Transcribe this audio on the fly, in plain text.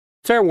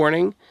Fair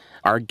warning,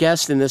 our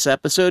guest in this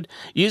episode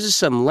uses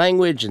some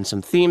language and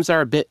some themes that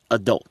are a bit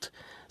adult.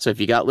 So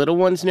if you got little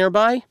ones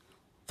nearby,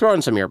 throw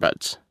in some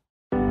earbuds.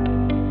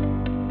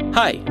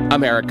 Hi,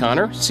 I'm Eric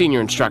Connor,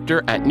 senior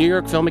instructor at New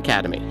York Film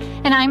Academy.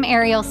 And I'm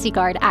Ariel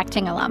Seagard,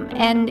 acting alum.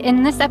 And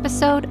in this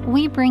episode,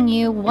 we bring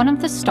you one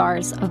of the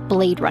stars of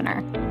Blade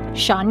Runner,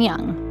 Sean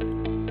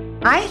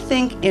Young. I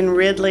think in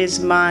Ridley's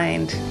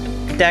mind,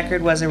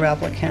 Deckard was a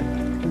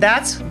replicant.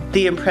 That's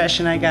the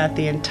impression I got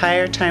the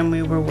entire time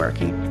we were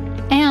working.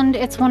 And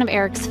it's one of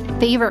Eric's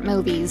favorite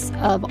movies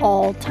of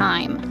all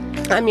time.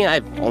 I mean,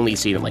 I've only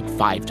seen it like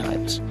 5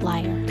 times.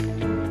 Liar.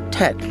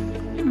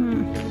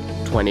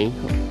 10. 20.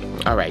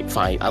 All right,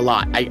 fine. A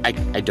lot. I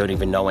don't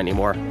even know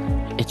anymore.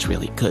 It's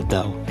really good,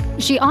 though.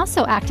 She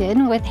also acted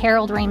with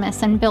Harold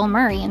Ramis and Bill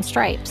Murray in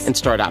Stripes. And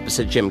starred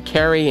opposite Jim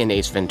Carrey in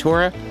Ace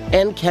Ventura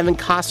and Kevin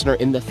Costner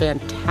in the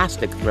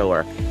fantastic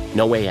thriller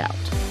No Way Out.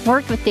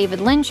 Worked with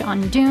David Lynch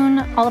on Dune,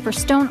 Oliver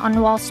Stone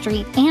on Wall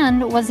Street,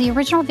 and was the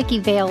original Vicky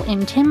Vale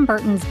in Tim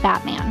Burton's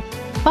Batman,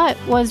 but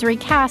was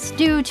recast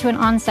due to an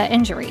onset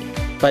injury.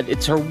 But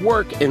it's her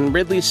work in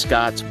Ridley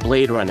Scott's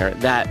Blade Runner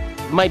that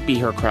might be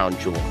her crown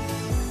jewel.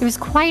 It was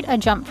quite a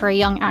jump for a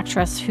young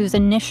actress whose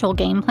initial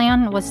game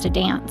plan was to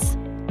dance.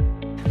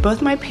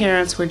 Both my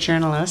parents were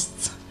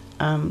journalists.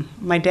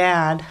 My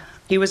dad,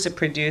 he was a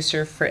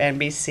producer for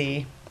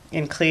NBC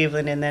in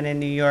Cleveland and then in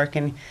New York,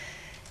 and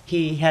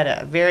he had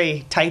a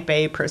very type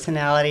A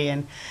personality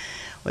and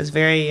was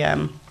very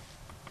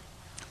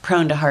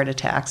prone to heart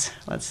attacks,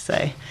 let's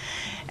say.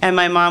 And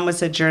my mom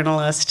was a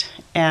journalist,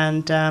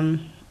 and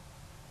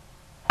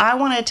I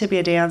wanted to be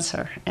a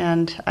dancer,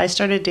 and I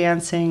started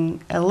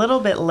dancing a little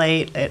bit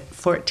late at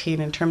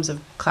 14 in terms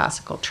of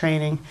classical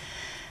training.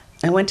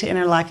 I went to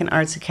Interlochen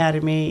Arts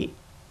Academy,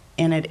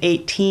 and at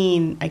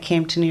 18 I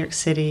came to New York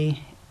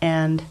City,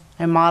 and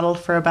I modeled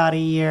for about a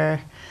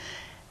year,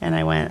 and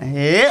I went,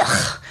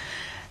 ugh,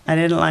 I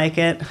didn't like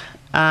it.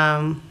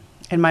 And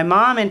my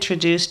mom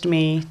introduced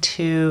me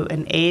to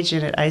an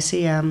agent at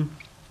ICM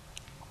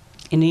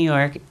in New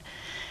York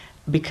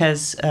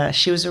because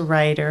she was a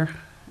writer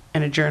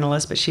and a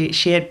journalist, but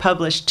she had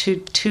published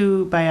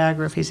two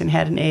biographies and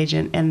had an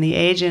agent, and the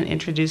agent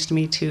introduced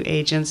me to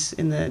agents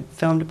in the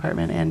film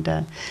department, and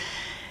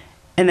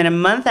then a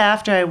month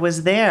after I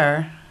was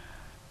there,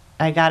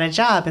 I got a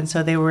job, and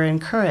so they were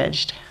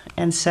encouraged,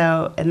 and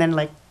then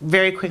like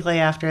very quickly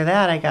after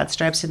that I got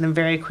Stripes, and then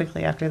very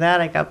quickly after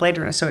that I got Blade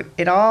Runner, so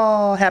it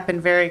all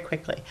happened very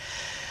quickly.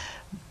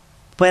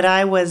 But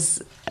I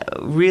was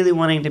really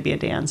wanting to be a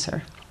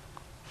dancer.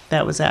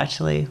 That was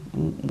actually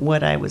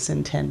what I was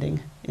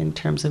intending in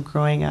terms of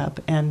growing up.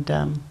 And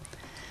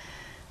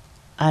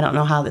I don't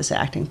know how this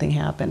acting thing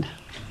happened.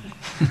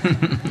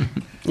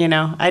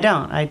 I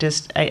don't.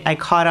 I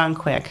caught on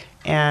quick.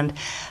 And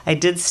I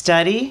did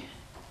study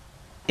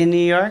in New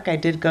York. I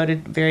did go to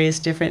various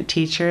different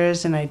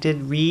teachers, and I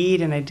did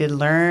read, and I did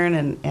learn,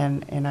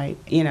 and I,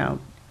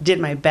 did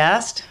my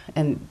best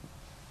and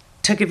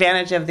took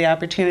advantage of the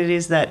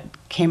opportunities that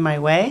came my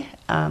way.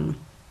 On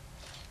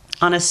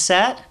a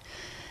set,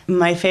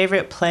 my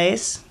favorite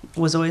place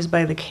was always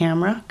by the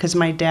camera, because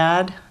my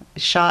dad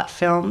shot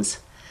films.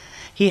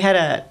 He had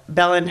a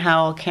Bell &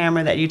 Howell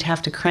camera that you'd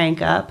have to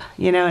crank up,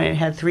 and it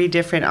had 3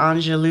 different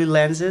Angelou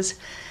lenses.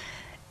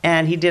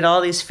 And he did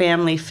all these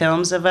family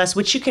films of us,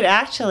 which you could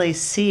actually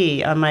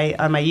see on my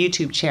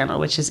YouTube channel,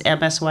 which is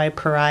MSY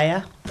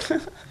Pariah.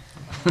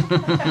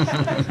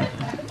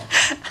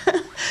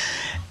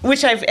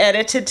 Which I've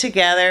edited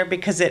together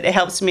because it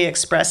helps me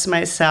express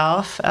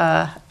myself,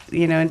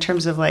 in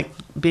terms of like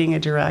being a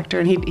director,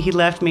 and he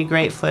left me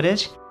great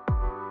footage.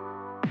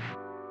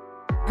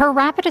 Her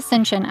rapid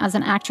ascension as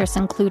an actress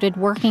included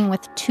working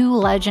with 2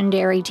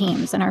 legendary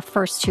teams in her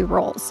first 2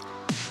 roles,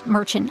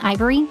 Merchant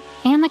Ivory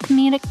and the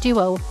comedic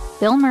duo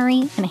Bill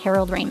Murray and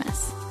Harold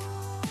Ramis.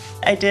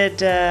 I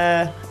did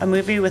a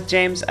movie with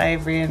James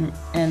Ivory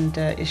and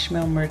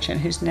Ishmael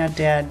Merchant, who's now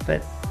dead,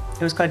 but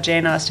it was called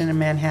Jane Austen in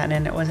Manhattan,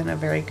 and it wasn't a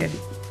very good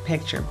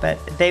picture, but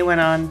they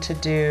went on to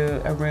do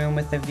A Room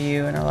with a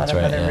View and a lot of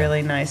other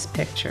really nice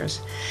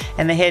pictures.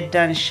 And they had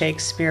done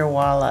Shakespeare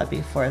Walla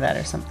before that,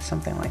 or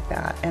something like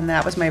that. And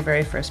that was my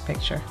very first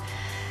picture.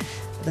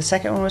 The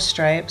second one was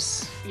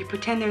Stripes. You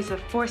pretend there's a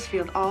force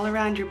field all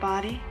around your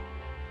body,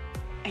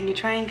 and you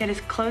try and get as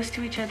close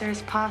to each other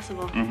as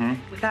possible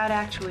without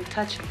actually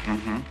touching.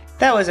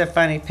 That was a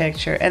funny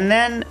picture. And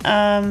then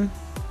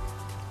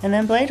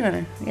Blade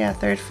Runner,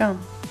 third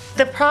film.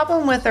 The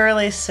problem with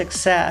early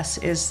success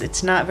is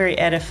it's not very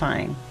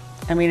edifying.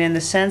 I mean, in the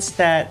sense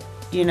that,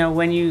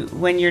 when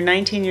you're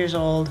 19 years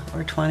old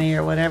or 20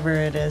 or whatever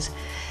it is,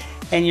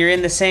 and you're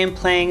in the same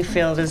playing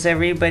field as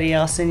everybody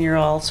else and you're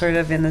all sort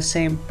of in the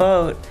same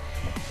boat,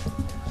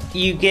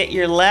 you get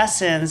your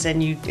lessons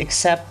and you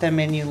accept them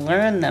and you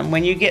learn them.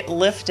 When you get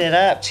lifted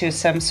up to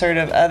some sort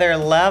of other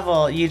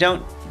level, you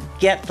don't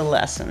get the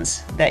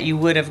lessons that you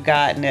would have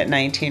gotten at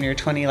 19 or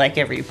 20 like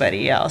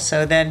everybody else.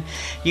 So then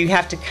you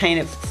have to kind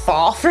of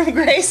fall from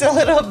grace a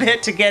little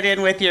bit to get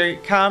in with your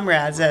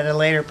comrades at a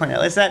later point. At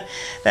least that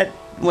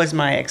was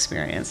my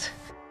experience.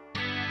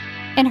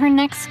 In her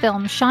next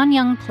film, Sean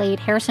Young played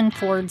Harrison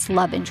Ford's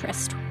love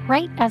interest,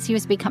 right as he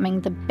was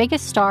becoming the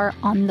biggest star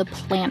on the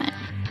planet.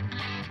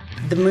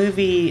 The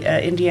movie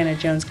Indiana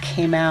Jones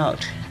came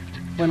out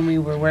when we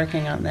were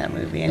working on that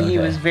movie, and he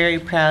was very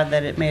proud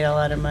that it made a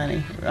lot of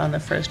money on the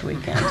first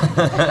weekend.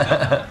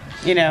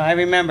 You know, I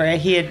remember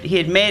he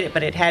had made it,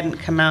 but it hadn't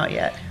come out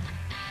yet.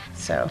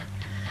 So,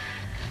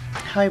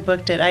 how I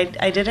booked it,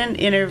 I did an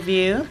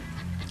interview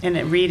and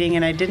a reading,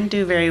 and I didn't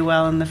do very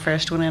well in the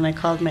first one, and I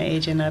called my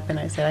agent up and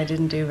I said, I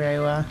didn't do very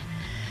well.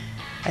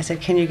 I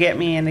said, can you get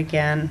me in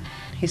again?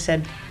 He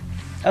said,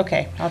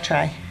 okay, I'll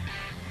try.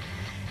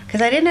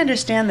 Because I didn't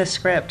understand the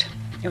script.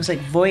 It was like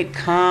Voight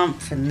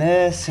Kampf and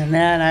this and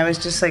that, and I was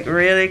just like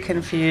really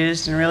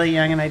confused and really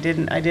young, and I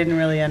didn't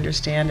really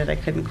understand it. I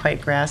couldn't quite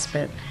grasp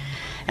it,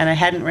 and I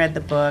hadn't read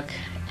the book,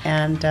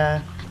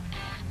 and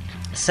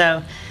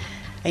so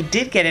I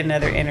did get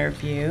another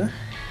interview,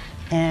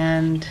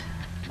 and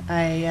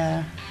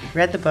I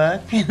read the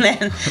book and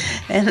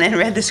then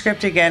read the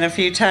script again a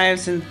few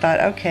times and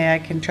thought, okay, I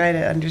can try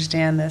to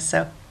understand this.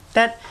 So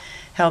that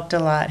helped a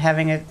lot,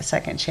 having a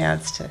second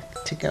chance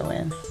to go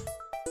in.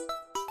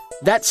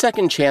 That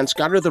second chance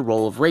got her the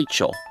role of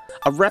Rachel,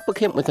 a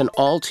replicant with an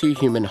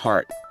all-too-human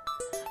heart.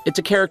 It's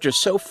a character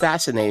so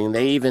fascinating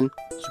they even,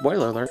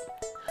 spoiler alert,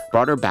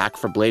 brought her back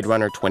for Blade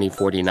Runner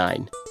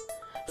 2049.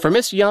 For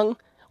Miss Young,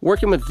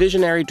 working with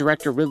visionary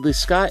director Ridley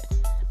Scott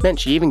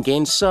meant she even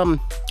gained some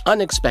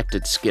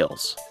unexpected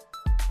skills.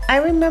 I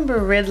remember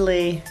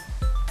Ridley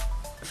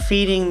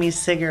feeding me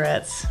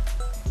cigarettes,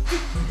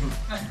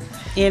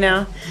 you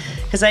know,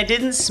 because I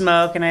didn't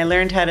smoke, and I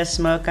learned how to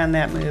smoke on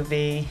that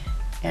movie,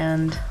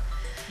 and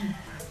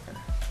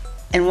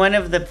one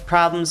of the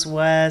problems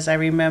was I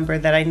remember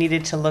that I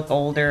needed to look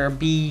older or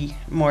be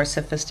more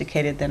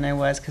sophisticated than I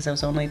was because I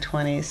was only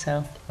 20,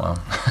 so wow.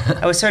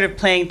 I was sort of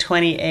playing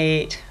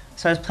 28,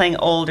 so I was playing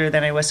older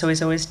than I was, so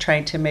he's always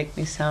trying to make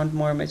me sound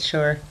more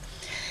mature.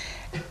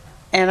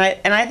 And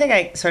I think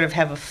I sort of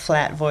have a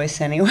flat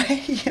voice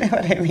anyway, you know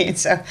what I mean?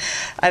 So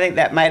I think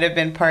that might have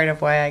been part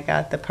of why I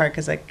got the part,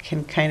 because I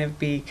can kind of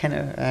be I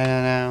don't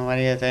know, what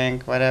do you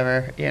think,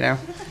 whatever, you know.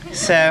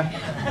 So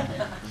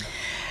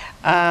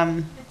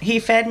he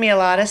fed me a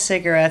lot of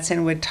cigarettes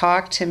and would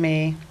talk to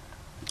me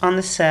on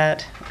the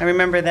set. I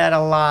remember that a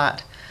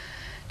lot,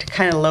 to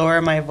kind of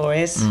lower my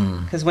voice,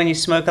 because when you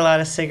smoke a lot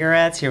of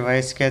cigarettes, your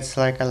voice gets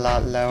like a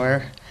lot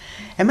lower.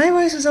 And my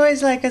voice was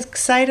always like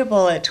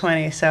excitable at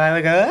 20, so I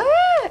would go,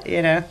 ah,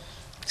 you know.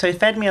 So he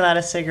fed me a lot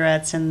of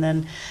cigarettes and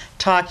then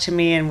talked to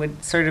me and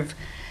would sort of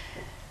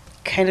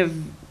kind of,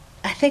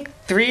 I think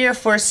 3 or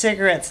 4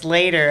 cigarettes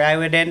later, I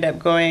would end up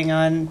going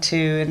on to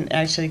and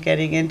actually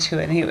getting into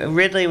it. And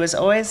Ridley was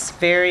always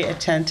very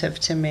attentive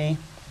to me,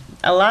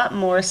 a lot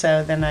more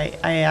so than I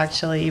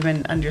actually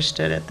even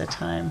understood at the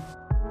time.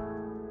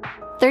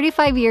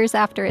 35 years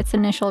after its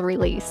initial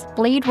release,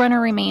 Blade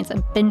Runner remains a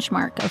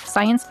benchmark of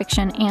science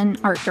fiction and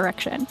art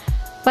direction.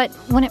 But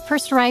when it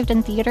first arrived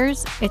in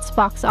theaters, its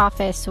box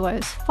office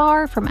was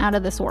far from out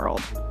of this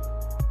world.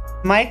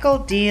 Michael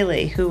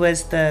Deeley, who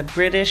was the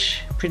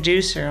British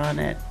producer on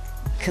it,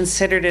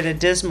 considered it a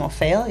dismal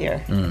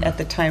failure at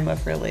the time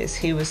of release.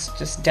 He was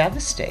just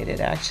devastated,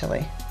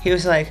 actually. He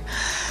was like,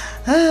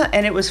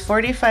 and it was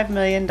 $45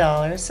 million.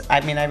 I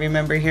mean, I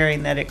remember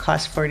hearing that it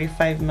cost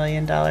 $45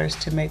 million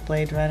to make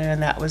Blade Runner,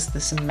 and that was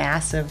this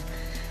massive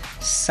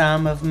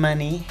sum of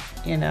money,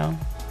 you know.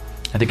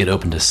 I think it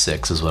opened to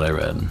 6 is what I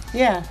read.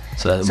 Yeah.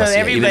 So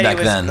everybody even back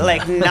was then.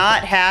 like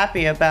not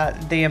happy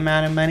about the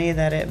amount of money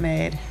that it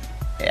made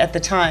at the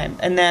time.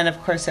 And then,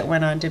 of course, it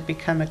went on to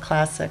become a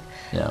classic,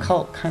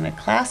 cult kind of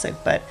classic.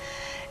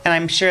 And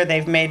I'm sure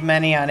they've made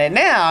money on it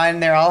now,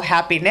 and they're all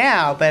happy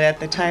now. But at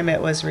the time it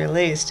was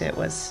released, it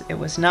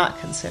was not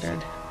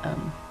considered a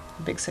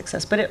big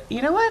success. But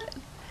you know what?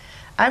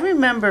 I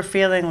remember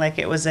feeling like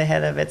it was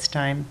ahead of its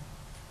time.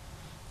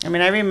 I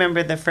mean, I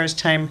remember the first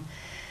time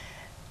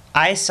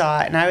I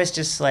saw it, and I was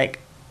just like,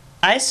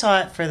 I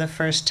saw it for the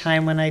first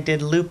time when I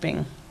did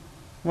looping,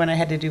 when I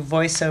had to do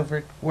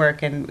voiceover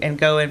work and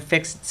go and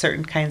fix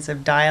certain kinds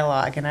of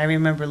dialogue. And I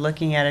remember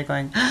looking at it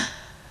going,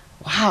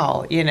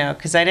 wow, you know,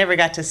 because I never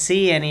got to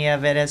see any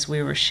of it as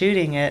we were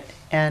shooting it.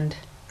 And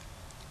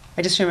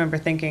I just remember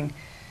thinking,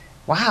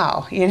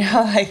 wow, you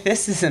know, like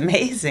this is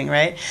amazing,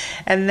 right?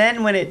 And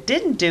then when it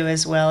didn't do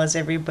as well as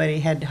everybody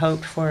had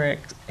hoped for or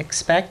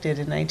expected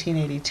in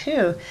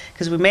 1982,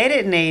 because we made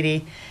it in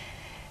 80,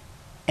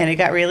 and it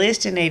got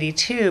released in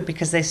 82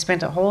 because they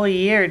spent a whole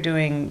year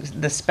doing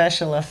the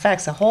special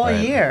effects, a whole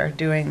year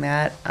doing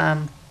that.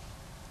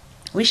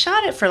 We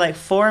shot it for like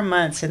 4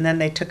 months, and then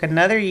they took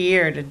another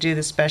year to do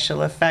the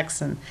special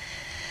effects and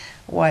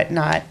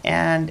whatnot.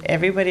 And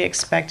everybody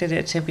expected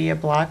it to be a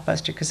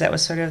blockbuster because that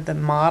was sort of the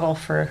model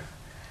for,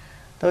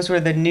 those were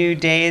the new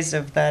days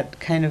of that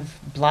kind of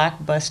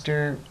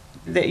blockbuster.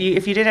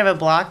 If you didn't have a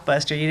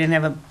blockbuster, you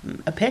didn't have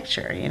a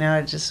picture, you know,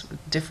 it's just a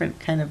different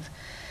kind of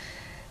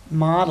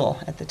model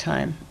at the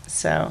time.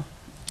 So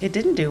it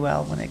didn't do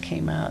well when it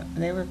came out.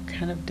 They were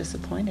kind of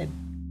disappointed.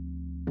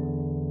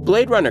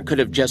 Blade Runner could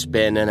have just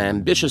been an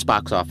ambitious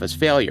box office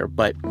failure,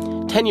 but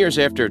 10 years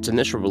after its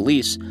initial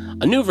release,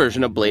 a new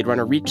version of Blade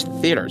Runner reached the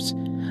theaters.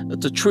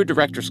 It's a true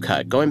director's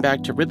cut, going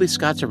back to Ridley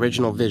Scott's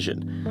original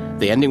vision.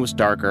 The ending was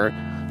darker,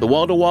 the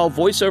wall-to-wall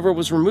voiceover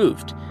was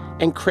removed,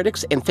 and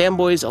critics and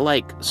fanboys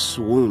alike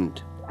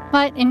swooned.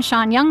 But in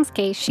Sean Young's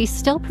case, she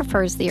still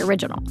prefers the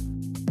original.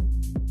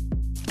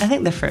 I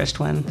think the first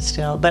one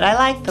still, but I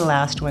like the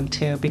last one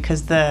too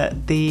because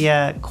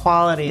the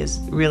quality is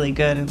really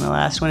good in the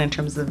last one in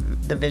terms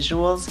of the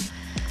visuals.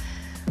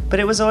 But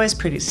it was always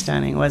pretty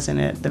stunning, wasn't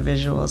it? The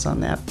visuals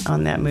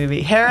on that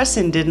movie.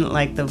 Harrison didn't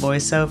like the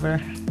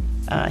voiceover.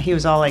 He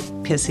was all like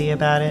pissy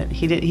about it.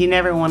 He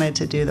never wanted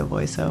to do the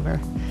voiceover,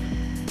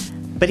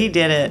 but he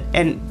did it.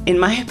 And in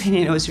my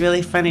opinion, it was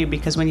really funny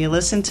because when you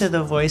listen to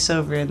the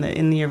voiceover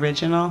in the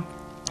original,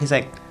 he's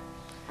like,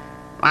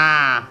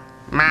 "Ah."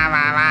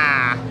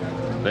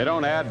 They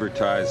don't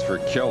advertise for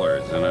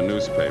killers in a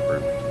newspaper.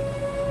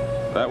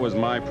 That was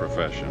my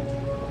profession.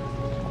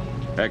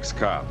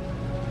 Ex-cop.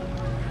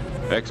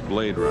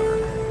 Ex-Blade Runner.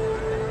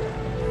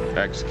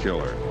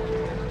 Ex-killer.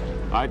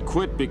 I'd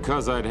quit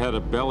because I'd had a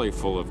belly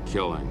full of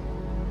killing.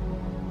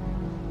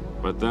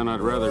 But then I'd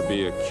rather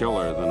be a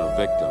killer than a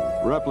victim.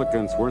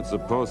 Replicants weren't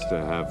supposed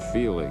to have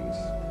feelings.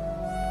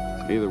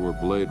 Neither were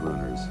Blade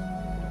Runners.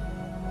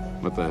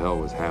 What the hell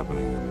was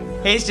happening to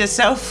me? He's just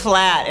so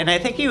flat, and I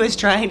think he was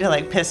trying to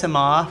like piss him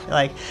off,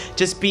 like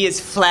just be as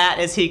flat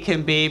as he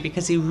can be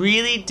because he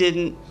really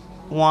didn't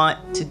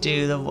want to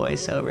do the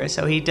voiceover.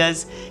 So he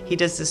does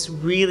this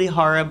really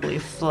horribly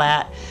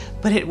flat,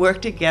 but it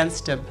worked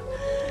against him.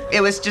 It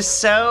was just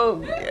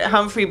so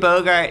Humphrey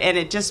Bogart, and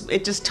it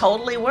just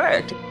totally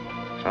worked.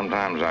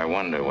 Sometimes I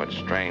wonder what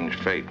strange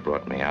fate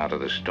brought me out of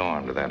the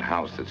storm to that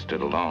house that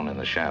stood alone in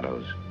the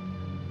shadows.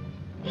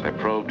 As I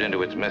probed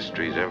into its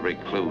mysteries, every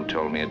clue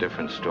told me a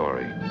different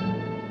story.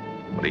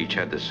 But each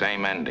had the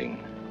same ending: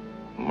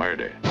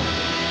 murder.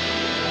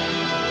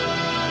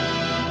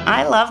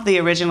 I love the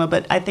original,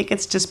 but I think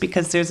it's just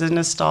because there's a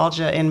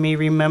nostalgia in me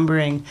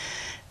remembering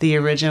the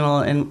original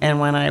and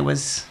when I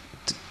was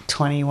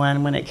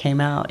 21 when it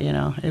came out, you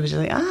know. It was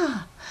just like,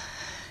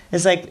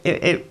 It's like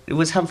it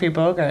was Humphrey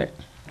Bogart,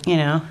 you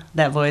know,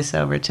 that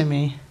voiceover to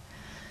me.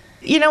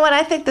 You know what?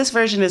 I think this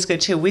version is good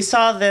too. We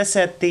saw this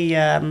at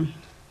the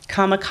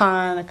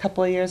Comic-Con a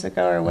couple of years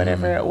ago or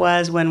whatever it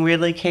was when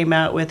Ridley came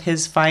out with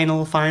his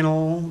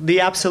the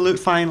absolute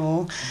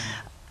final.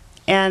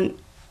 And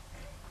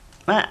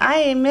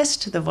I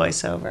missed the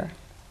voiceover.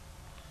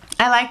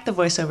 I like the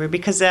voiceover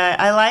because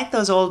I like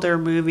those older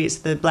movies,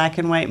 the black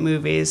and white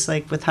movies,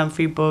 like with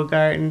Humphrey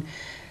Bogart. And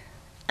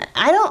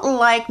I don't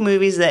like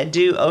movies that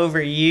do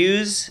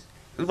overuse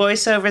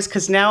voiceovers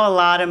because now a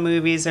lot of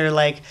movies are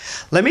like,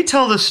 let me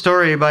tell the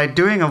story by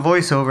doing a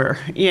voiceover,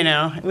 you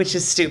know, which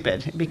is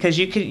stupid because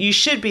you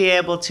should be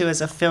able to,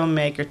 as a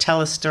filmmaker, tell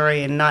a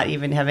story and not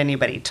even have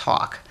anybody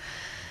talk,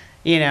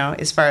 you know,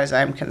 as far as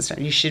I'm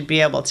concerned. You should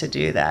be able to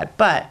do that.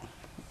 But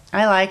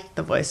I liked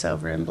the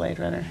voiceover in Blade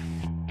Runner.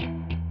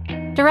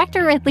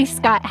 Director Ridley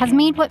Scott has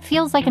made what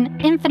feels like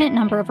an infinite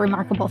number of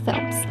remarkable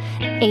films.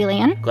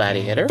 Alien,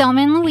 Gladiator,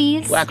 Thelma and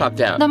Louise, Black Hawk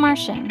Down, The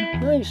Martian.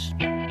 Nice.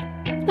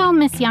 Though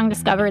Miss Young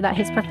discovered that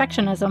his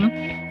perfectionism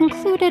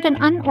included an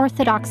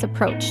unorthodox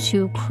approach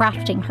to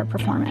crafting her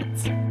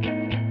performance.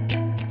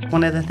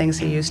 One of the things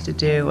he used to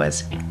do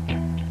was,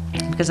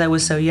 because I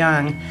was so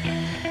young,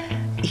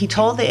 he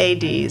told the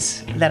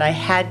ADs that I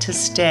had to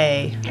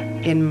stay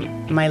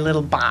in my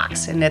little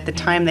box. And at the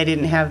time, they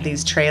didn't have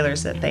these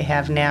trailers that they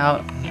have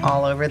now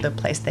all over the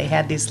place. They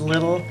had these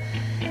little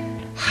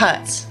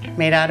huts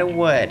made out of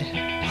wood,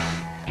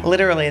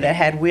 literally, that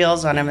had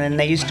wheels on them, and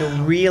they used to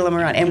reel them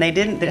around. And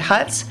the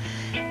huts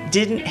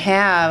didn't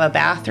have a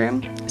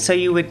bathroom, so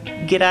you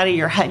would get out of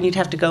your hut and you'd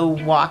have to go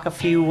walk a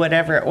few,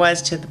 whatever it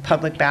was, to the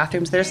public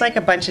bathrooms. There's like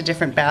a bunch of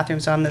different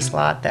bathrooms on this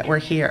lot that were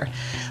here.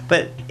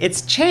 But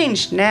it's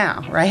changed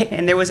now, right?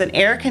 And there was an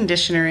air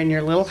conditioner in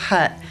your little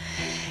hut,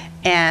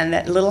 and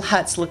that little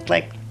huts looked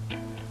like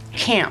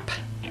camp.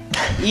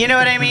 You know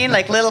what I mean?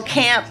 Like little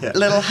camp,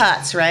 little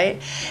huts,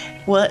 right?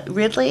 Well,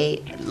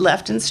 Ridley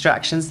left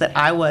instructions that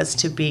I was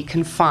to be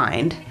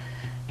confined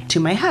to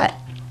my hut.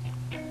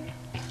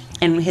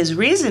 And his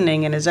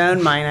reasoning in his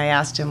own mind, I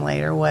asked him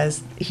later,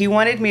 was he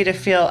wanted me to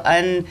feel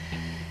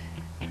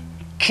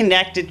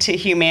unconnected to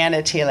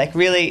humanity, like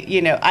really,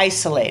 you know,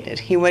 isolated.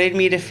 He wanted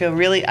me to feel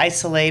really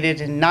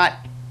isolated and not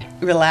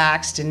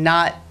relaxed and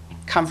not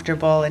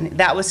comfortable, and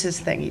that was his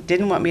thing. He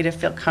didn't want me to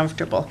feel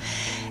comfortable.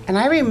 And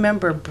I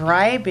remember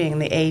bribing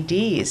the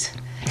ADs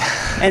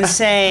and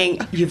saying,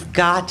 you've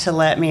got to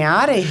let me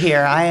out of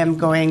here. I am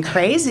going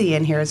crazy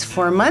in here. It's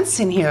 4 months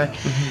in here.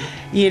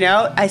 You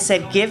know, I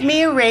said, give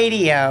me a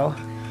radio.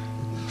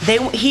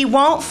 He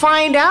won't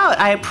find out.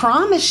 I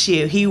promise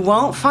you, he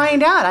won't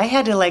find out. I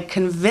had to like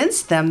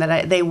convince them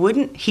that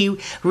he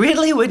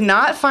really would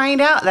not find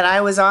out that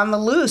I was on the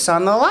loose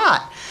on the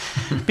lot,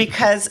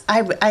 because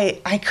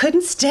I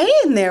couldn't stay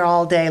in there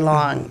all day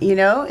long, you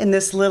know, in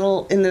this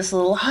little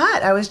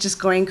hut. I was just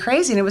going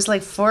crazy, and it was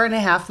like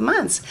 4.5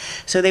 months.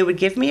 So they would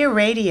give me a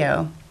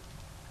radio.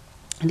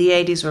 The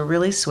ADs were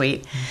really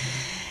sweet.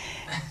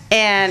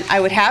 And I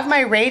would have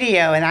my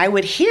radio, and I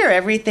would hear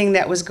everything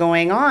that was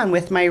going on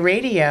with my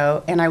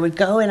radio, and I would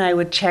go and I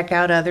would check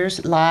out other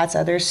lots,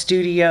 other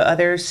studio,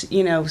 other,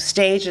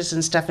 stages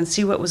and stuff, and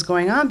see what was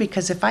going on,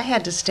 because if I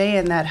had to stay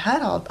in that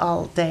hut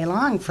all day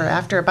long for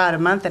after about a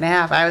month and a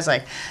half, I was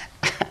like,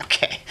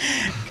 okay,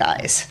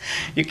 guys,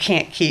 you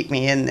can't keep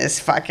me in this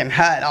fucking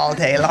hut all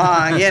day long,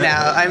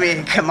 I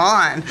mean, come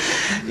on,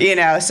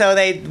 so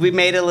we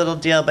made a little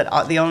deal,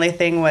 but the only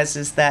thing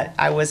is that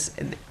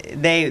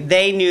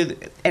they knew,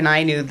 and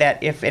I knew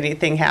that if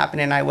anything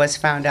happened and I was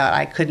found out,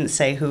 I couldn't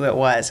say who it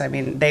was. I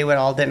mean, they would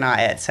all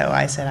deny it. So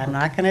I said, I'm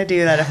not going to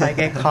do that if I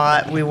get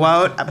caught. We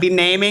won't be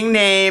naming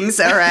names,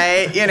 all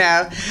right,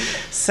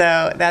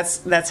 So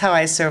that's how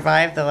I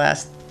survived the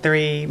last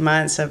 3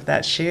 months of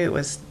that shoot,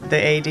 was the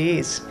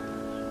ADs.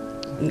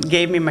 It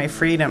gave me my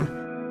freedom.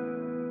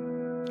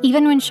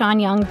 Even when Sean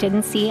Young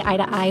didn't see eye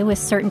to eye with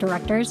certain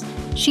directors,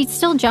 she'd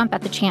still jump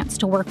at the chance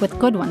to work with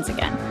good ones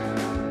again.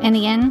 In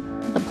the end,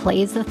 the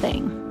play's the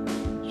thing.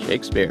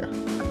 Shakespeare.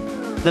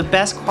 The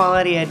best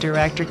quality a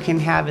director can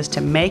have is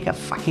to make a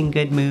fucking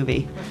good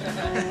movie.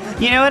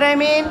 You know what I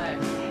mean?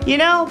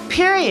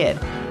 Period.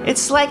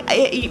 It's like,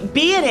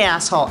 be an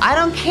asshole. I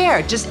don't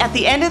care. Just at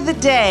the end of the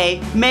day,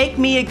 make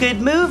me a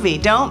good movie.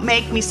 Don't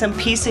make me some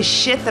piece of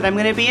shit that I'm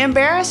going to be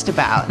embarrassed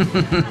about.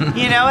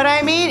 You know what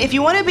I mean? If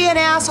you want to be an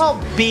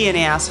asshole, be an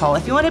asshole.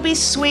 If you want to be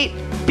sweet,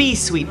 be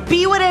sweet.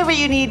 Be whatever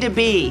you need to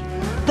be.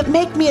 But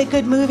make me a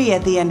good movie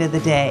at the end of the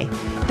day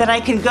that I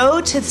can go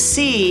to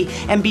see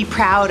and be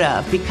proud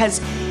of. Because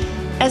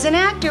as an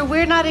actor,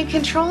 we're not in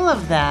control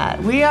of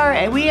that. We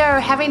are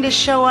having to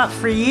show up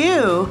for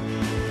you.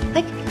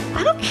 Like,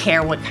 I don't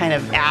care what kind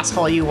of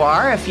asshole you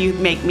are if you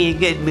make me a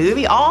good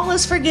movie. All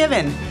is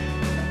forgiven.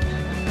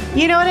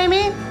 You know what I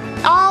mean?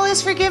 All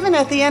is forgiven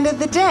at the end of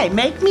the day.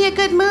 Make me a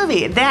good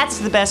movie. That's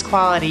the best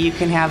quality you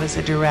can have as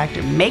a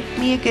director. Make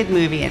me a good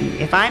movie, and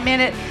if I'm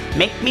in it,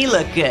 make me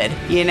look good,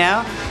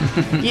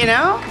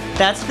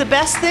 That's the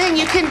best thing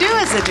you can do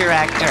as a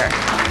director.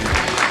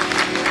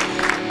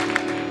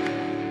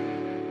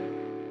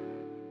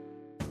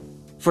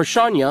 For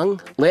Sean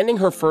Young, landing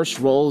her first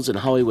roles in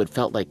Hollywood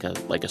felt like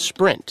a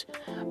sprint,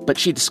 but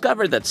she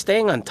discovered that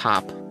staying on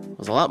top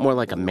was a lot more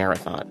like a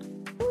marathon.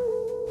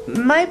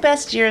 My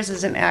best years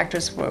as an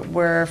actress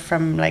were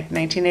from like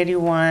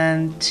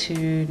 1981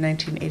 to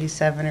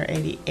 1987 or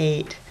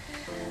 88.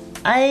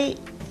 I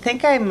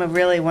think I'm a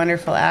really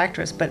wonderful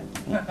actress, but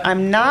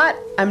I'm not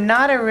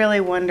a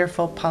really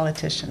wonderful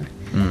politician.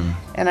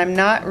 And I'm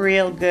not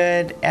real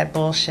good at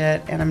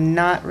bullshit, and I'm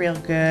not real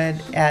good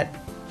at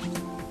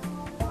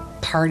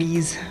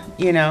parties,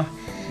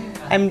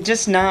 I'm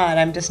just not.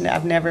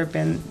 I've never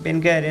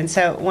been good. And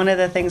so one of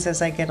the things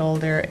as I get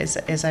older is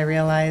I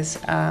realize,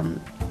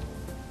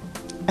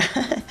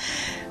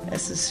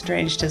 this is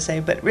strange to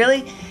say, but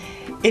really,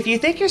 if you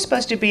think you're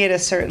supposed to be at a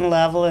certain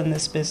level in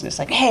this business,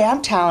 like, hey,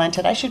 I'm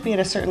talented, I should be at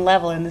a certain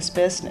level in this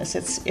business,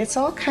 it's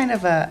all kind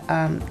of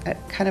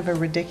a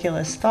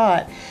ridiculous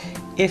thought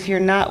if you're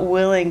not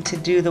willing to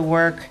do the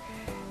work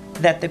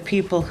that the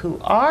people who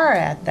are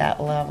at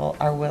that level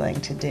are willing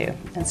to do.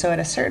 And so at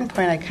a certain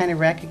point, I kind of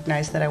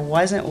recognized that I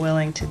wasn't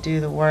willing to do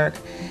the work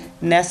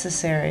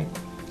necessary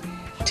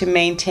to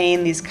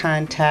maintain these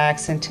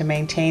contacts and to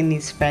maintain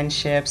these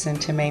friendships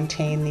and to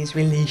maintain these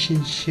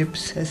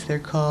relationships, as they're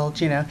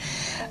called,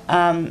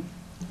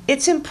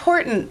 It's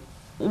important.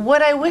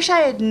 What I wish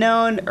I had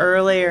known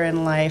earlier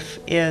in life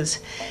is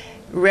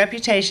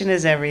reputation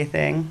is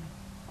everything,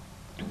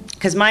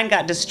 because mine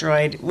got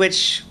destroyed,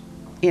 which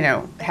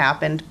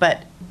happened,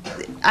 but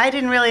I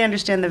didn't really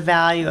understand the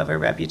value of a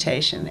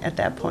reputation at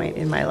that point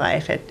in my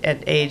life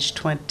at age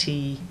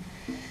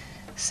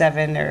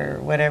 27 or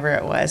whatever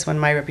it was when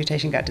my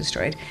reputation got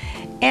destroyed.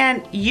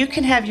 And you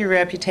can have your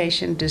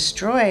reputation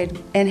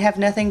destroyed and have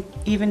nothing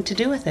even to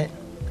do with it.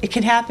 It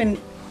can happen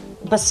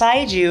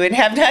beside you and you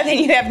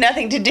have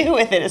nothing to do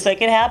with it. It's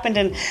like it happened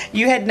and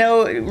you had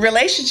no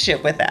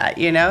relationship with that,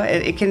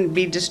 It can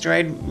be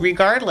destroyed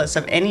regardless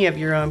of any of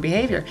your own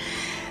behavior.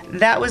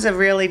 That was a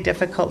really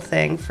difficult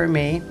thing for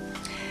me.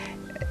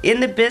 In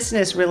the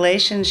business,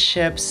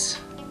 relationships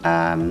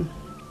at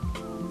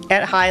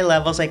high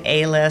levels, like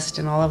A-list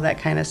and all of that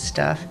kind of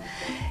stuff,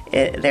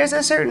 there's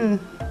a certain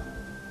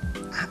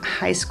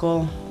high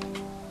school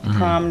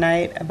prom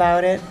night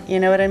about it. You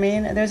know what I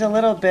mean? There's a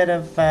little bit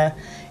of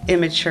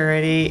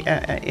immaturity,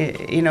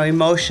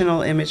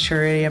 emotional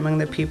immaturity among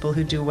the people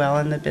who do well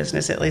in the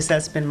business. At least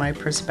that's been my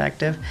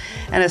perspective.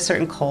 And a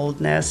certain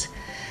coldness.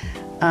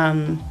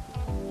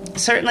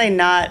 Certainly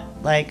not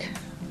like,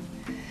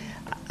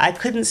 I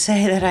couldn't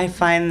say that I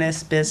find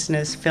this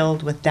business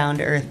filled with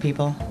down-to-earth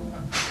people.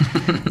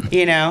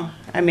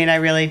 I mean, I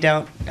really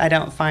don't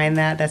find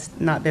that. That's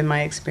not been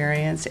my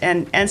experience.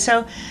 And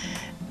so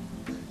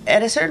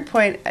at a certain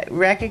point,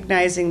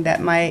 recognizing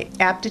that my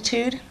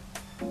aptitude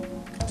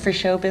for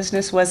show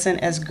business wasn't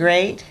as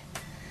great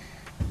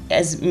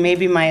as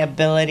maybe my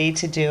ability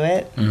to do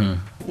it,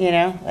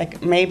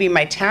 Like maybe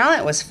my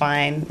talent was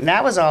fine, and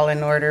that was all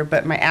in order,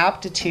 but my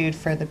aptitude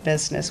for the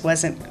business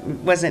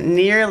wasn't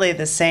nearly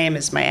the same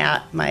as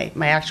my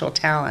actual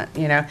talent,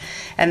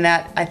 And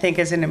that, I think,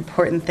 is an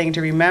important thing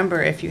to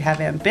remember if you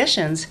have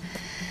ambitions,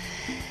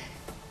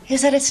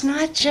 is that it's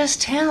not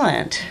just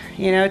talent.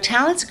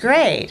 Talent's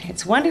great.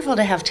 It's wonderful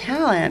to have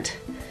talent,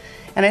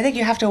 and I think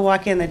you have to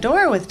walk in the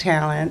door with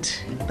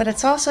talent, but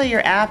it's also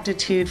your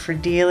aptitude for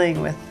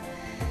dealing with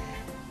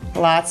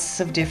lots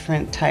of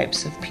different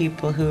types of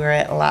people who are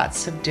at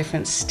lots of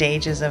different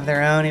stages of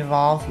their own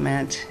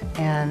evolvement,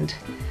 and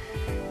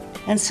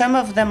some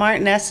of them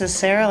aren't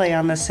necessarily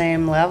on the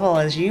same level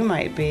as you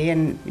might be,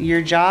 and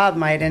your job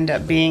might end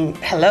up being,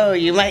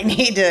 you might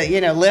need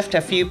to, lift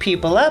a few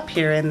people up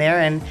here and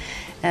there,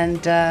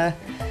 and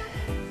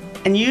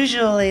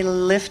usually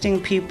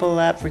lifting people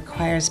up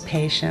requires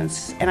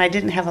patience, and I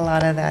didn't have a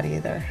lot of that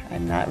either.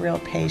 I'm not real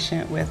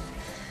patient with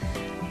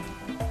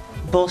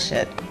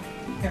bullshit.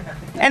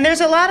 And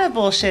there's a lot of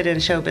bullshit in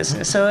show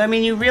business. So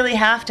you really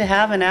have to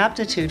have an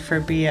aptitude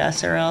for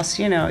BS, or else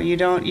you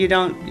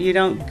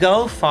don't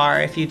go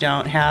far if you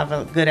don't have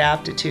a good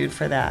aptitude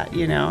for that.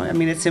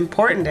 It's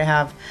important to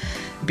have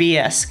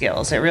BS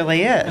skills. It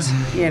really is.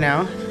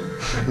 No,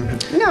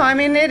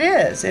 it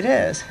is.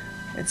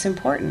 It's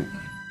important.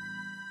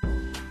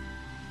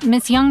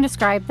 Miss Young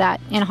described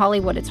that in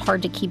Hollywood it's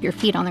hard to keep your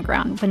feet on the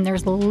ground when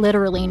there's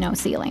literally no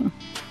ceiling.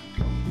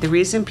 The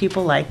reason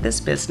people like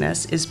this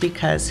business is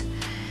because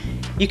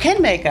you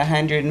can make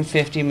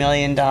 $150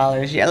 million.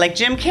 Yeah, like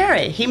Jim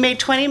Carrey, he made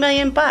 $20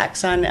 million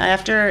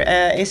after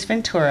Ace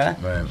Ventura.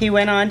 Right. He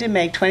went on to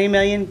make $20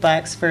 million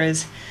for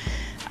his,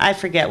 I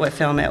forget what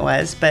film it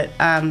was, but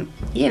and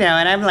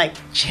I'm like,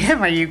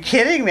 Jim, are you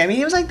kidding me?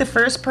 He was like the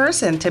first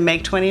person to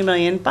make $20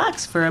 million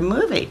for a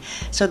movie.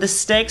 So the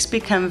stakes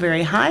become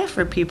very high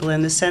for people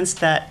in the sense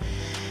that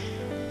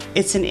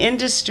it's an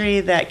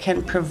industry that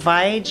can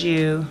provide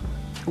you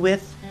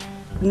with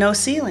no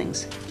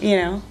ceilings.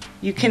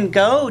 You can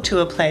go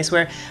to a place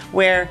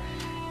where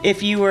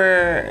if you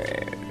were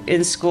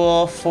in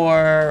school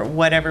for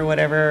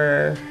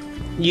whatever,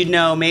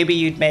 maybe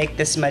you'd make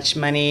this much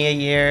money a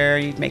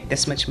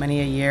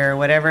year,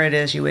 whatever it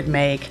is you would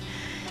make.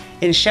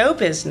 In show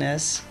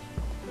business,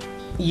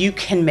 you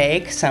can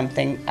make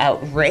something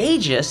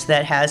outrageous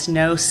that has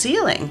no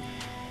ceiling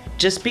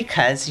just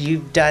because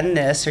you've done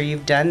this or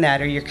you've done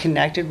that or you're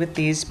connected with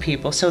these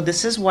people. So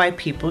this is why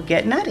people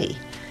get nutty,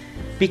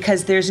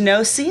 because there's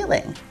no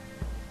ceiling.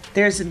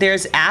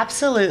 There's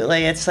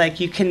absolutely, it's like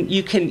you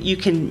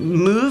can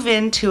move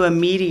into a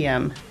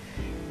medium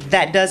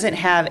that doesn't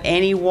have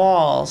any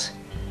walls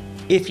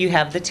if you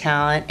have the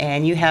talent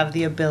and you have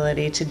the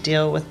ability to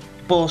deal with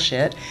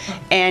bullshit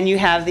and you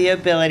have the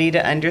ability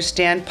to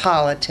understand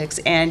politics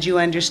and you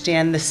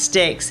understand the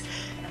stakes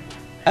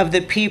of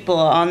the people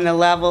on the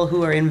level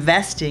who are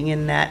investing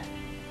in that,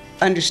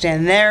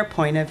 understand their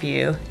point of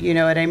view, you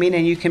know what I mean?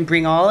 And you can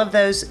bring all of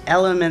those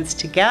elements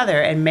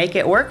together and make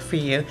it work for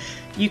you.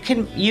 You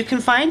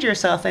can find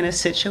yourself in a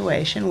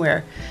situation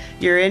where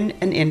you're in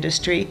an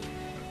industry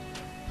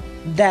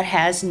that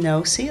has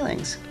no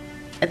ceilings.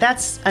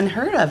 That's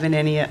unheard of in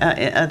any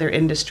other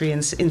industry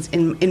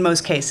in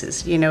most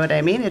cases. You know what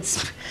I mean?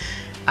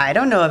 I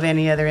don't know of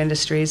any other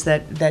industries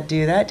that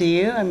do that. Do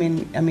you? I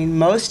mean,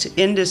 most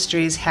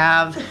industries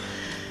have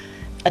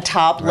a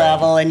top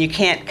level, and you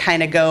can't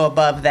kind of go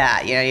above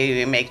that.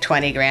 You make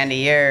 $20,000 a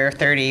year,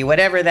 30,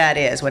 whatever that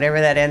is,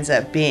 whatever that ends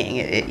up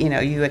being.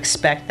 You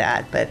expect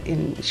that, but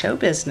in show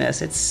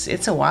business,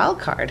 it's a wild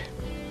card.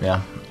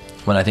 Yeah.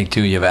 When I think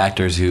too, you have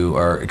actors who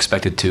are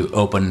expected to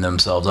open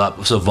themselves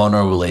up so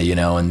vulnerably,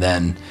 and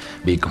then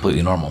be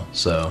completely normal.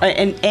 So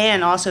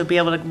and also be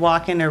able to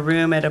walk in a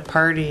room at a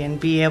party and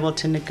be able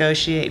to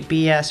negotiate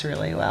BS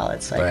really well.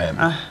 It's like,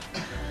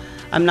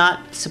 I'm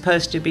not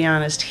supposed to be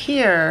honest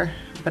here,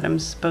 but I'm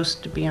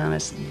supposed to be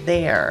honest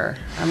there.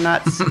 I'm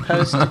not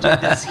supposed to do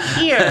this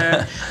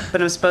here,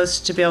 but I'm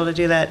supposed to be able to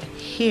do that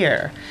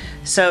here.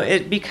 So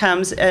it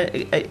becomes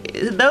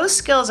those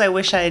skills I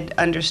wish I'd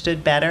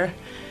understood better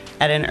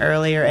at an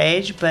earlier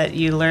age, but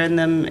you learn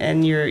them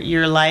in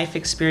your life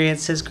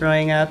experiences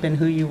growing up and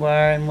who you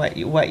are and what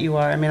you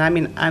are. I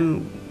mean,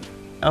 I'm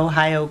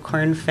Ohio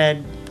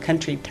corn-fed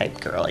country type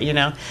girl,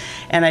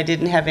 and I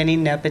didn't have any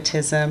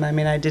nepotism. I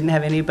mean, I didn't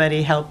have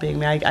anybody helping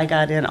me. I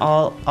got in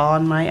all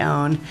on my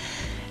own,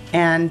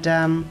 and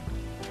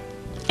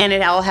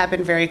it all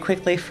happened very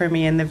quickly for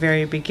me in the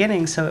very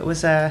beginning. So it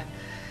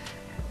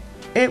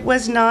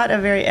was not a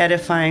very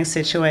edifying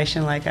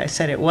situation. Like I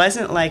said, it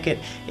wasn't like it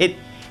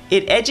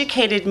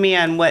educated me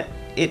on what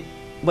it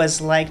was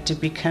like to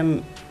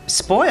become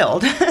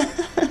spoiled,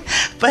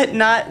 but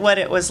not what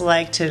it was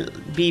like to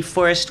be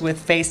forced with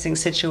facing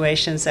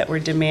situations that were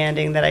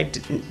demanding that I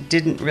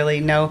didn't really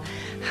know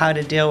how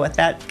to deal with.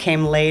 That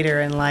came later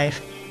in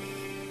life.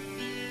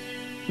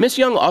 Miss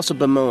Young also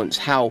bemoans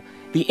how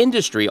the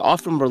industry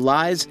often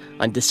relies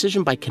on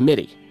decision by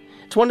committee.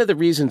 It's one of the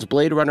reasons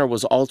Blade Runner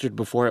was altered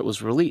before it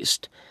was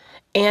released.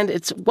 And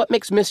it's what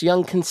makes Miss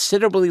Young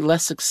considerably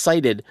less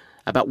excited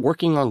about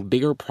working on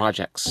bigger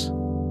projects.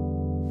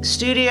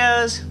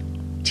 studios,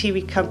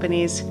 TV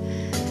companies,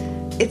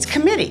 it's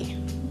committee.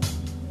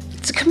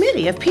 It's a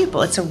committee of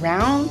people. It's a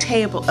round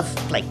table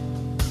of like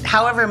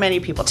however many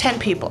people, 10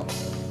 people,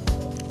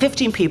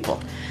 15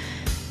 people,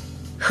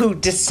 who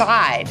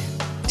decide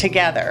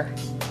together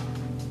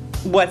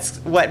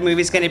what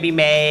movie's going to be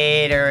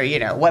made, or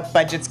what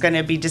budget's going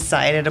to be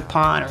decided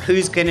upon, or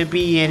who's going to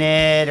be in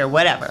it, or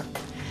whatever.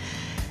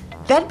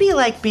 That'd be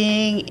like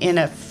being in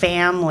a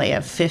family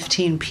of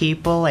 15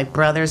 people, like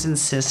brothers and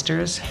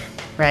sisters,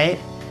 right?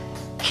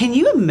 Can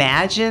you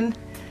imagine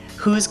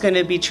who's going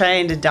to be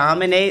trying to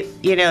dominate,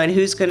 and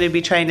who's going to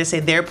be trying to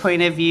say their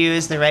point of view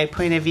is the right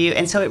point of view?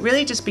 And so it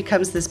really just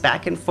becomes this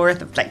back and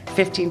forth of like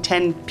 15,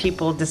 10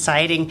 people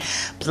deciding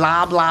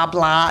blah, blah,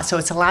 blah. So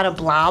it's a lot of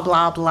blah,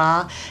 blah,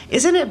 blah.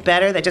 Isn't it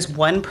better that just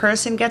one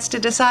person gets to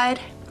decide?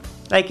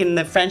 Like in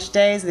the French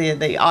days,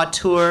 the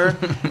auteur,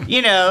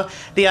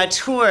 the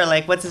auteur,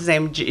 like what's his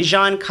name,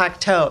 Jean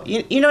Cocteau.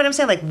 You know what I'm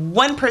saying? Like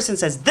one person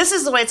says, this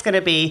is the way it's going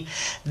to be.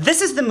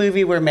 This is the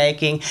movie we're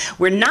making.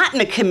 We're not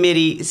in a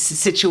committee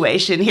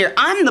situation here.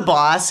 I'm the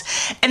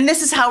boss, and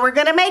this is how we're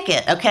going to make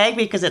it, okay?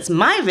 Because it's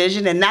my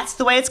vision, and that's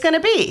the way it's going to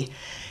be.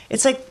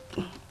 It's like,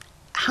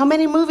 how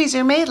many movies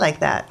are made like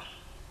that?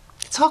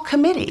 It's all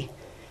committee.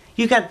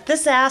 You got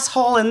this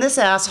asshole and this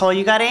asshole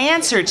you got to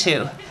answer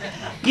to.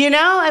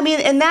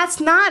 And that's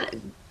not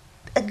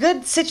a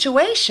good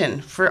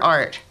situation for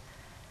art.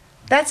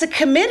 That's a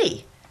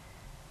committee.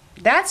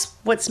 That's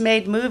what's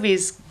made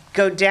movies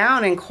go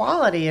down in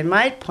quality, in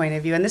my point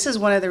of view. And this is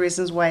one of the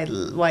reasons why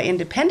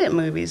independent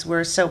movies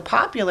were so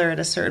popular at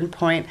a certain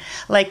point.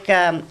 Like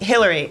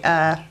Hillary,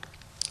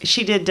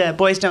 she did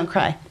Boys Don't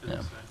Cry.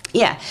 Yeah.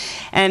 Yeah,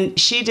 and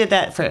she did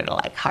that for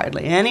like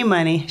hardly any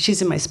money.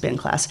 She's in my spin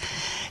class.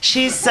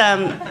 She's,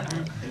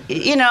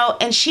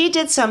 and she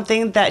did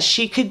something that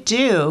she could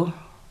do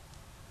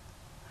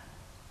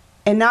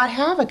and not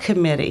have a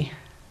committee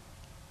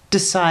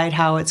decide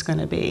how it's going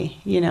to be,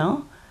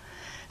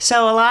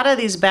 So a lot of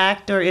these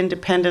backdoor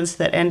independents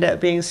that end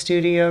up being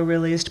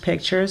studio-released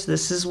pictures,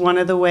 this is one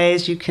of the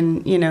ways you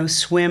can,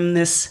 swim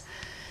this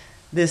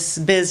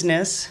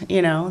business,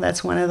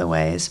 that's one of the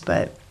ways,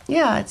 but...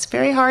 Yeah, it's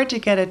very hard to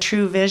get a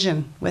true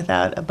vision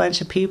without a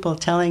bunch of people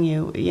telling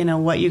you,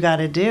 what you got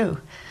to do.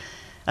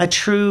 A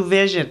true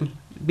vision,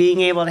 being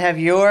able to have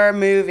your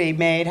movie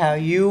made how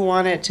you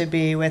want it to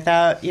be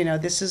without,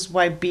 this is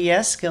why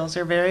BS skills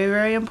are very,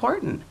 very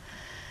important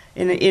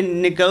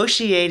in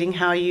negotiating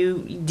how you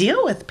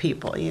deal with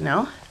people,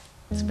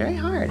 It's very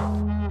hard.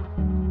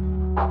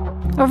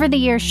 Over the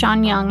years,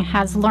 Sean Young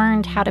has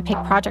learned how to pick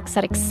projects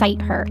that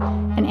excite her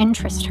and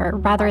interest her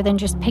rather than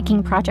just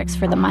picking projects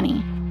for the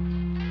money.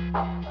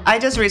 I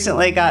just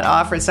recently got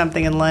offered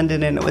something in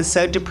London, and it was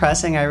so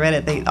depressing. I read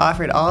it. They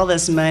offered all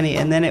this money,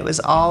 and then it was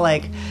all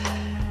like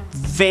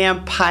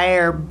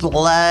vampire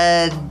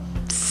blood,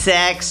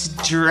 sex,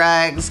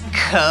 drugs,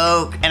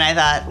 coke. And I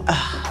thought,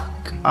 oh,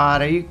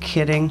 God, are you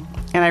kidding?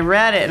 And I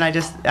read it, and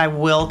I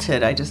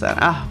wilted. I just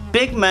thought,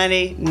 big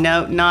money,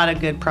 no, not a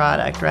good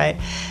product, right?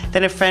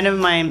 Then a friend of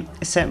mine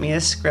sent me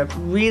a script,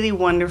 really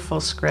wonderful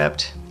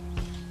script,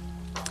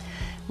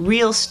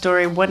 real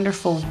story,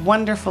 wonderful,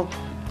 wonderful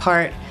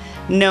part.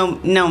 No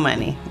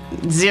money,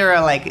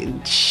 zero, like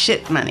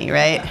shit money,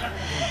 right?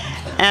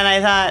 And I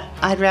thought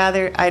I'd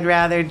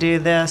rather do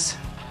this,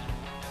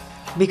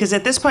 because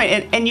at this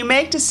point, and you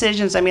make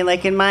decisions. I mean,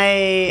 like in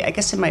my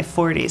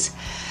 40s,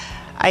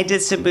 I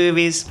did some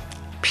movies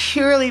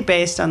purely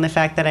based on the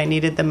fact that I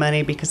needed the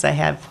money because I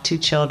have 2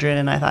 children,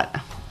 and I thought,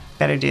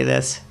 better do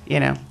this,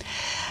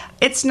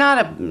 It's not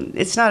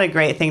a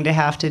great thing to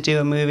have to do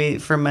a movie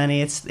for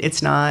money.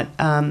 It's not.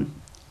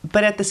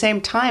 But at the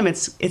same time,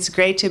 it's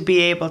great to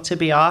be able to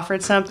be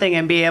offered something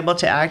and be able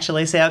to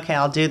actually say, okay,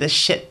 I'll do this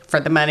shit for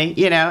the money,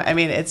 I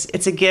mean,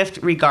 it's a gift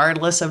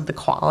regardless of the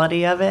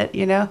quality of it,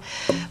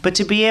 But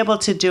to be able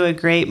to do a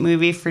great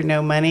movie for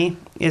no money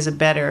is a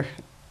better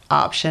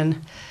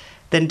option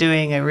than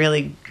doing a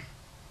really,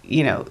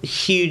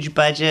 huge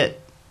budget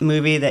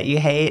movie that you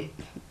hate.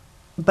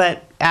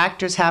 But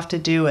actors have to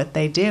do what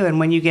they do. And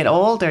when you get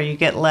older, you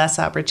get less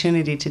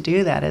opportunity to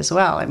do that as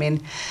well. I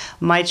mean,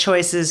 my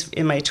choices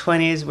in my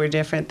 20s were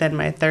different than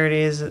my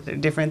 30s,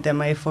 different than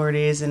my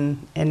 40s,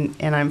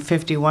 and I'm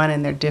 51,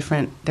 and they're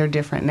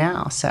different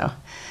now. So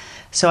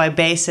I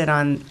base it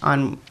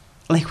on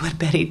like what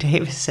Betty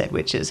Davis said,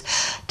 which is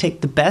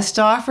take the best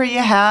offer you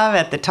have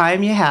at the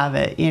time you have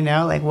it,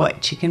 like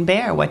what you can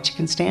bear, what you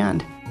can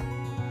stand.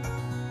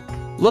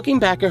 Looking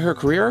back at her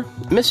career,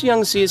 Miss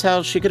Young sees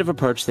how she could have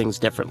approached things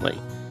differently.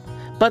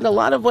 But a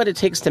lot of what it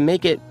takes to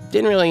make it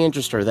didn't really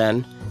interest her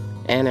then,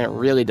 and it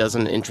really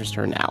doesn't interest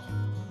her now.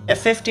 At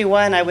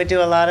 51, I would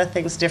do a lot of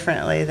things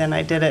differently than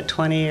I did at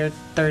 20 or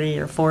 30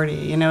 or 40,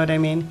 you know what I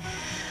mean?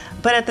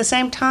 But at the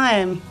same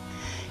time,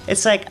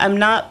 it's like I'm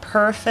not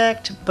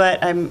perfect,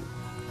 but I'm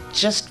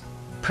just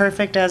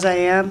perfect as I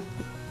am.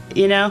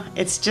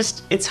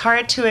 It's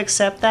hard to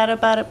accept that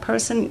about a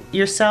person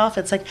yourself.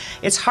 It's like,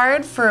 it's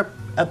hard for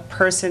a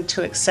person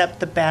to accept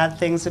the bad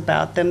things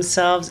about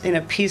themselves in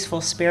a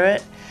peaceful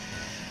spirit.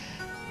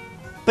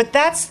 But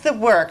that's the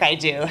work I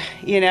do,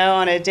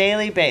 on a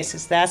daily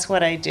basis. That's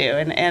what I do.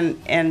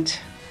 And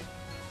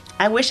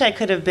I wish I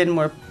could have been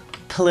more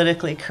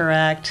politically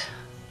correct.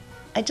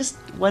 I just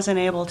wasn't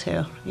able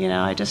to,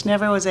 I just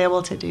never was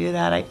able to do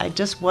that. I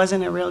just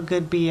wasn't a real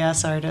good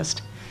BS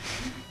artist,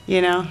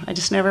 I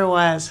just never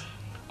was.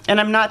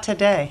 And I'm not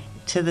today.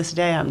 To this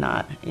day, I'm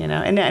not,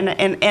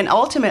 and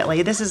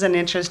ultimately, this is an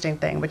interesting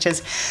thing, which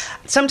is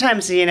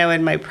sometimes,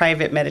 in my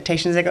private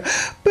meditations, I go,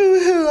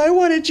 boo-hoo, I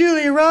wanted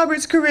Julia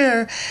Roberts'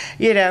 career,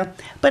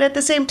 but at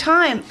the same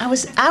time, I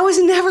was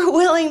never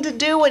willing to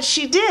do what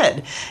she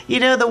did,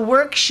 the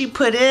work she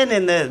put in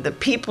and the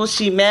people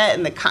she met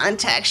and the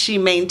contacts she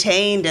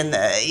maintained and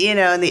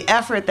and the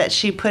effort that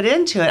she put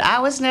into it. I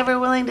was never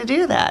willing to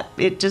do that.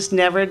 It just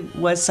never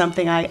was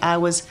something I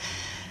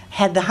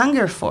had the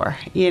hunger for,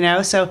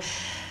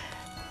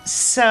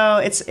 So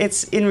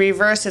it's in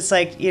reverse. It's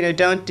like,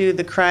 don't do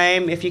the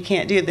crime if you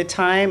can't do the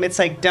time. It's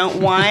like,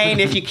 don't whine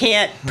if you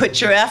can't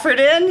put your effort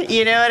in.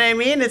 You know what I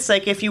mean? It's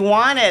like, if you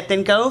want it,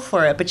 then go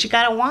for it. But you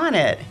got to want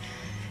it.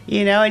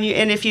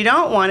 And if you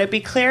don't want it,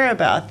 be clear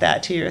about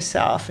that to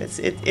yourself.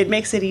 It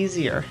makes it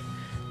easier.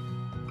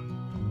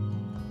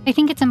 I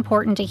think it's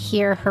important to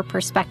hear her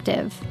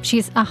perspective.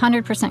 She's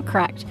 100%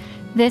 correct.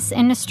 This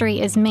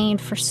industry is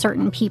made for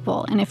certain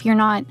people. And if you're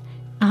not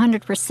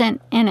 100%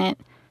 in it,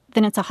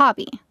 then it's a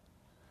hobby.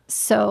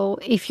 So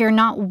if you're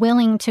not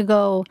willing to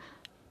go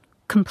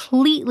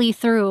completely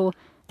through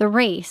the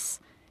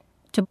race,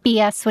 to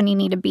BS when you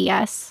need to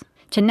BS,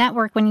 to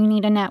network when you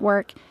need to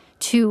network,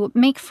 to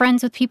make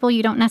friends with people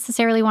you don't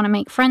necessarily want to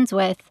make friends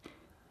with,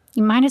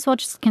 you might as well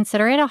just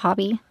consider it a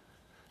hobby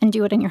and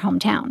do it in your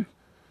hometown.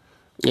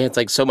 Yeah, it's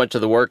like so much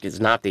of the work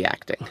is not the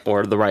acting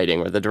or the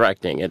writing or the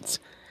directing. It's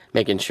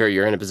making sure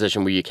you're in a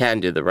position where you can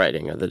do the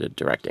writing or the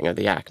directing or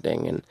the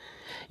acting. And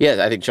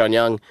yeah, I think Sean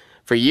Young,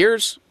 for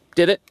years,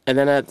 did it, and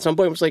then at some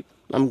point was like,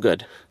 I'm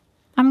good.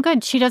 I'm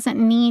good. She doesn't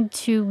need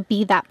to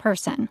be that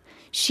person.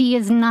 She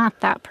is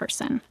not that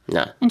person.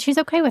 No. And she's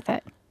okay with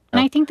it.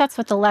 And I think that's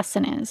what the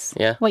lesson is.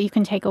 Yeah. What you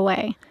can take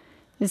away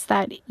is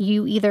that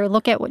you either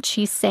look at what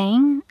she's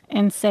saying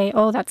and say,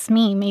 oh, that's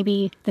me.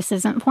 Maybe this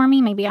isn't for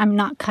me. Maybe I'm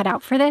not cut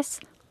out for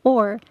this.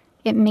 Or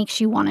it makes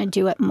you want to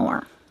do it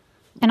more.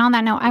 And on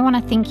that note, I want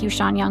to thank you,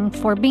 Sean Young,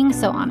 for being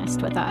so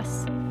honest with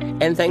us.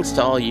 And thanks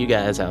to all you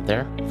guys out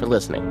there for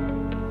listening.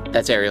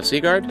 That's Ariel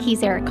Seagard.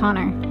 He's Eric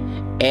Connor.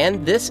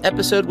 And this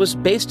episode was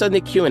based on the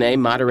Q&A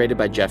moderated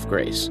by Jeff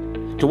Grace.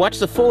 To watch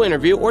the full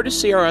interview or to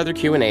see our other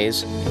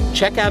Q&As,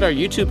 check out our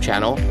YouTube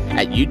channel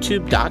at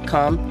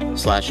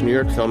youtube.com/New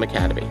York Film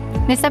Academy.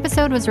 This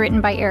episode was written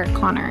by Eric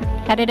Connor,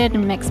 edited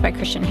and mixed by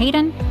Christian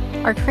Hayden.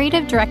 Our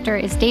creative director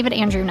is David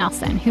Andrew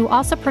Nelson, who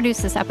also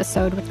produced this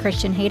episode with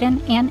Christian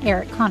Hayden and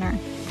Eric Connor.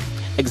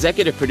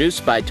 Executive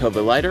produced by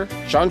Tova Leiter,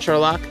 Sean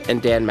Sherlock, and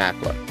Dan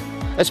Mackler.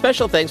 A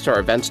special thanks to our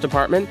events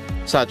department,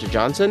 Satya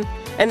Johnson,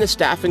 and the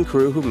staff and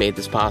crew who made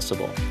this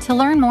possible. To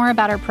learn more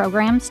about our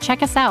programs,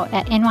 check us out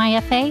at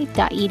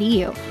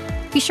nyfa.edu.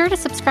 Be sure to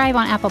subscribe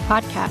on Apple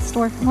Podcasts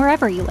or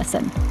wherever you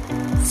listen.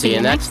 See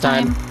you next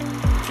time.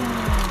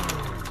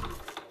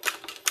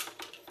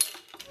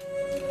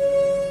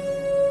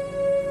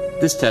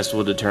 This test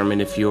will determine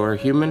if you're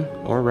human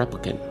or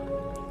replicant.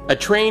 A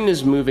train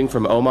is moving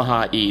from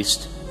Omaha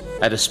east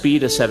at a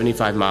speed of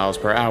 75 miles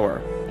per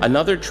hour.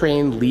 Another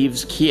train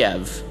leaves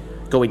Kiev,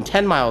 going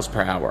 10 miles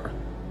per hour.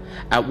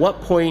 At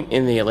what point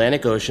in the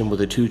Atlantic Ocean will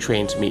the two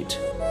trains meet?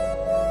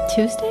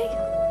 Tuesday?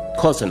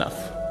 Close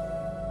enough.